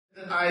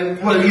I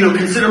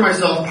consider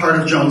myself part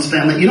of Joan's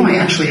family. I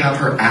actually have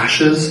her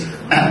ashes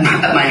at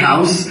my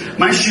house.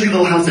 My shitty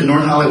little house in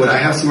North Hollywood, I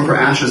have some of her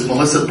ashes.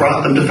 Melissa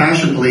brought them to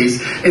Fashion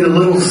Police in a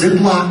little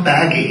Ziploc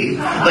baggie,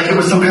 like it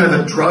was some kind of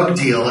a drug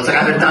deal. It's like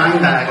I had a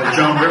dime bag of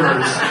Joan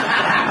Rivers.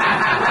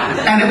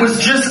 And it was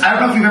just, I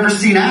don't know if you've ever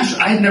seen ashes.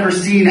 I had never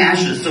seen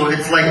ashes, so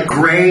it's like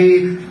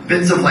gray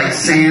bits of like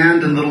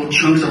sand and little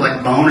chunks of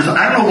like bone or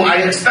something. I don't know why.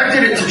 I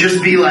expected it to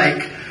just be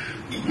like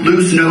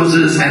loose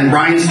noses and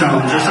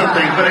rhinestones or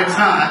something, but it's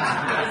not.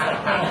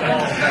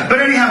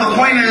 But anyhow, the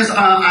point is,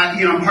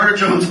 I'm part of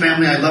Joan's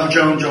family. I love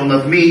Joan. Joan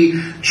loved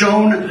me.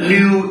 Joan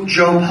knew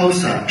Joe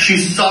Posa. She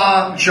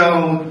saw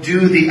Joe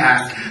do the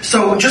act.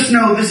 So just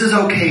know this is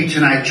okay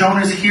tonight.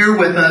 Joan is here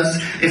with us.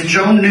 If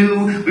Joan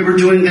knew we were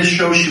doing this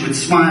show, she would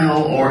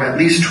smile or at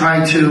least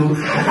try to.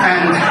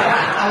 And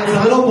it's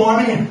a little warm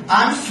in here.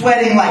 I'm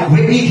sweating like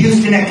Whitney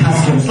Houston at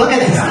Customs. Look at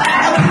this.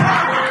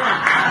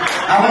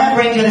 I want to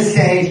bring to the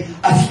stage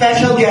a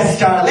special guest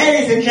star.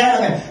 Ladies and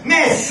gentlemen,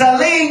 Miss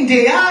Celine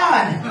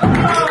Dion.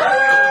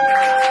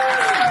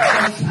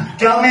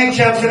 Don't make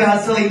jokes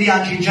about Celine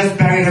Dion. She just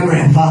buried her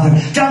grandfather.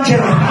 Don't do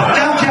it.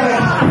 Don't do it.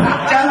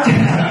 Don't do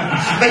it.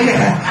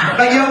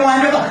 But you're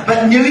wonderful.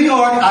 But New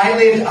York, I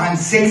lived on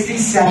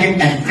 62nd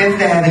and 5th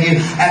Avenue,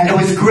 and it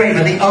was great.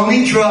 But the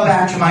only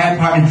drawback to my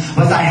apartment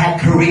was I had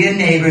Korean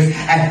neighbors.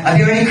 And are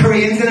there any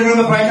Koreans in the room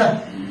before I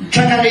tell?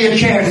 Check under your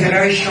chairs. They're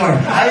very short.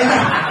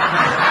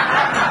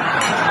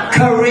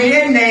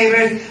 Korean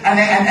neighbors,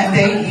 and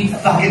they eat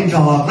fucking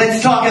dog.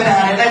 Let's talk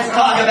about it. Let's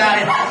talk about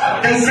it.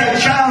 They said,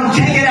 Joan,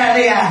 take it out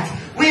of the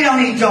act. We don't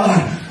eat dog.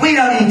 We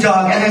don't eat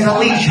dog. And there's a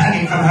leash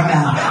hanging from her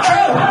mouth.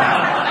 True.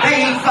 They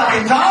eat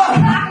fucking dog.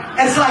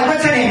 It's like,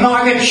 what's her name?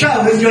 Margaret Cho,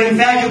 who's doing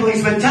Fashion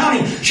Police with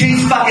Tony.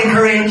 She's fucking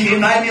Korean. She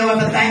invited me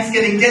over for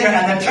Thanksgiving dinner,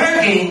 and the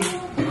turkey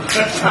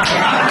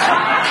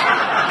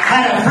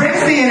had a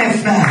frisbee in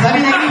its mouth. I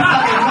mean, they eat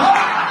fucking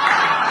dog.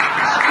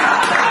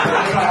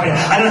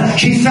 I don't know.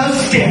 She's so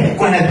stiff,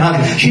 Gwyneth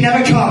Paltrow. She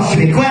never talks to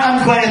me.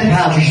 I'm Gwyneth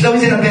Paltrow. She's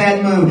always in a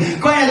bad mood.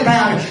 Gwyneth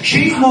Paltrow.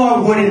 She's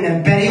more wooden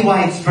than Betty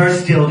White's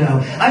first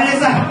dildo. I mean, it's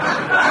like,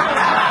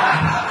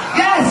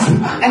 yes!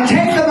 And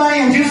take the money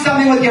and do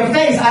something with your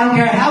face. I don't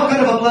care how good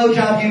of a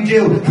blowjob you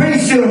do. Pretty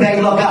soon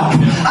they look up.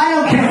 I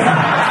don't care.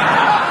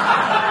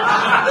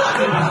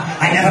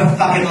 I never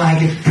fucking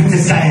liked it.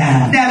 Princess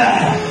Diana. Never.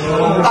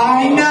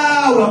 I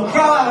know.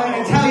 Grow up. I'm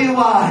going to tell you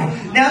why.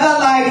 Never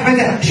liked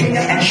Princess.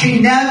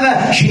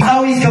 She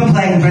always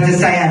complained, Princess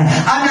Diana.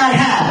 I'm not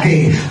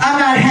happy.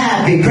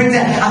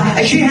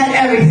 Princess, she had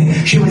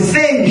everything. She was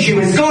thin. She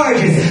was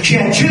gorgeous. She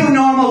had 2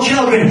 normal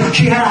children.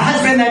 She had a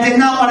husband that did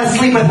not want to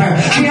sleep with her.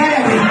 She had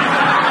everything.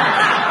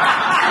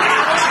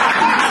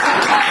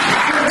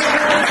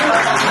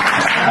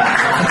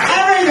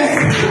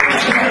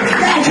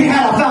 And she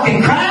had a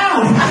fucking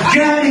crown. Do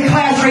you have any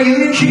class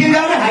reunion she can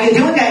go to? How you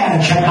doing,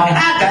 Diana? Check my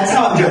hat. That's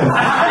how I'm doing.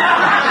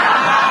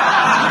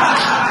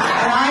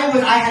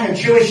 I had a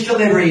Jewish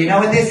delivery. You know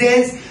what this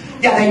is?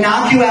 Yeah, they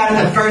knock you out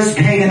at the first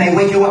pain and they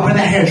wake you up when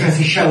the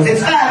hairdresser shows.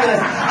 It's fabulous.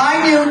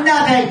 I knew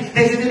nothing.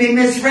 They said to me,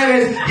 Miss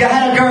Rivers, you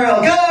had a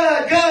girl.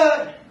 Good,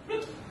 good.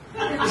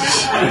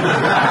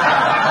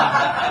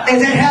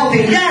 Is it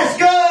healthy? Yes,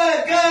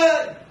 good,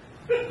 good.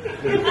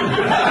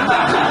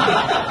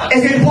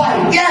 Is it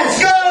white? Yes,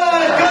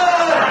 good, good.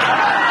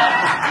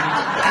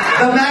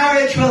 The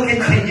marriage will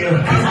continue.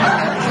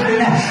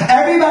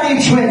 Everybody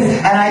twins,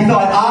 and I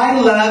thought, I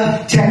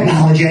love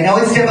technology. I know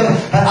it's difficult,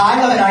 but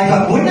I love it. And I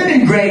thought, wouldn't it have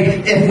been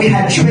great if we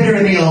had Twitter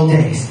in the old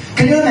days?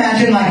 Can you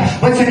imagine, like,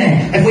 what's her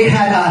name? If we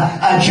had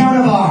Joan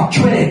of Arc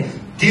tweeted,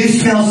 do you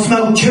smell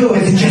smoke too, or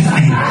is it just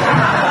me?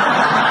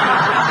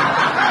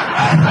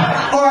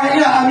 Or,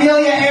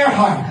 Amelia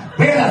Earhart,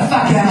 where the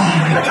fuck am I?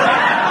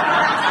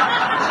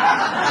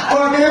 Or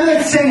remember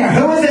that singer?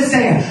 Who was the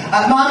singer?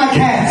 Mama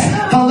Cass.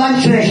 For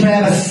lunch today, should I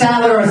have a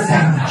salad or a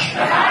sandwich?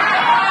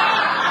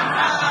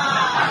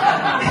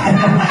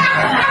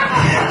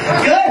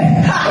 Good.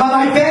 But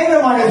my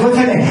favorite one is, what's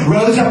her name?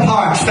 Rosa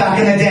Parks, back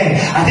in the day.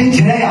 I think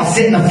today I'll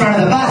sit in the front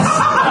of the bus.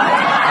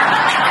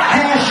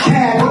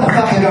 Hashtag, what the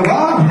fuck could go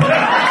wrong?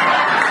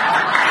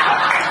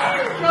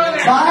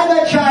 My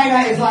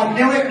vagina is like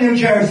Newark, New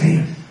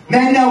Jersey.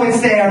 Men know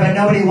it's there, but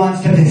nobody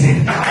wants to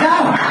visit.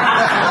 No.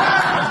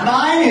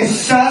 Mine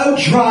is so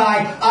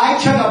dry. I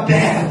took a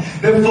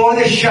bath before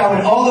the show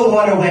and all the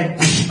water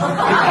went.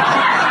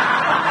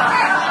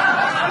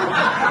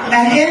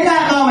 And in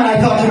that moment,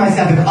 I thought to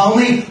myself, if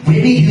only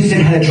Whitney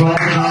Houston had a dry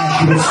vagina,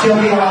 she would still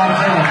be alive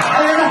today.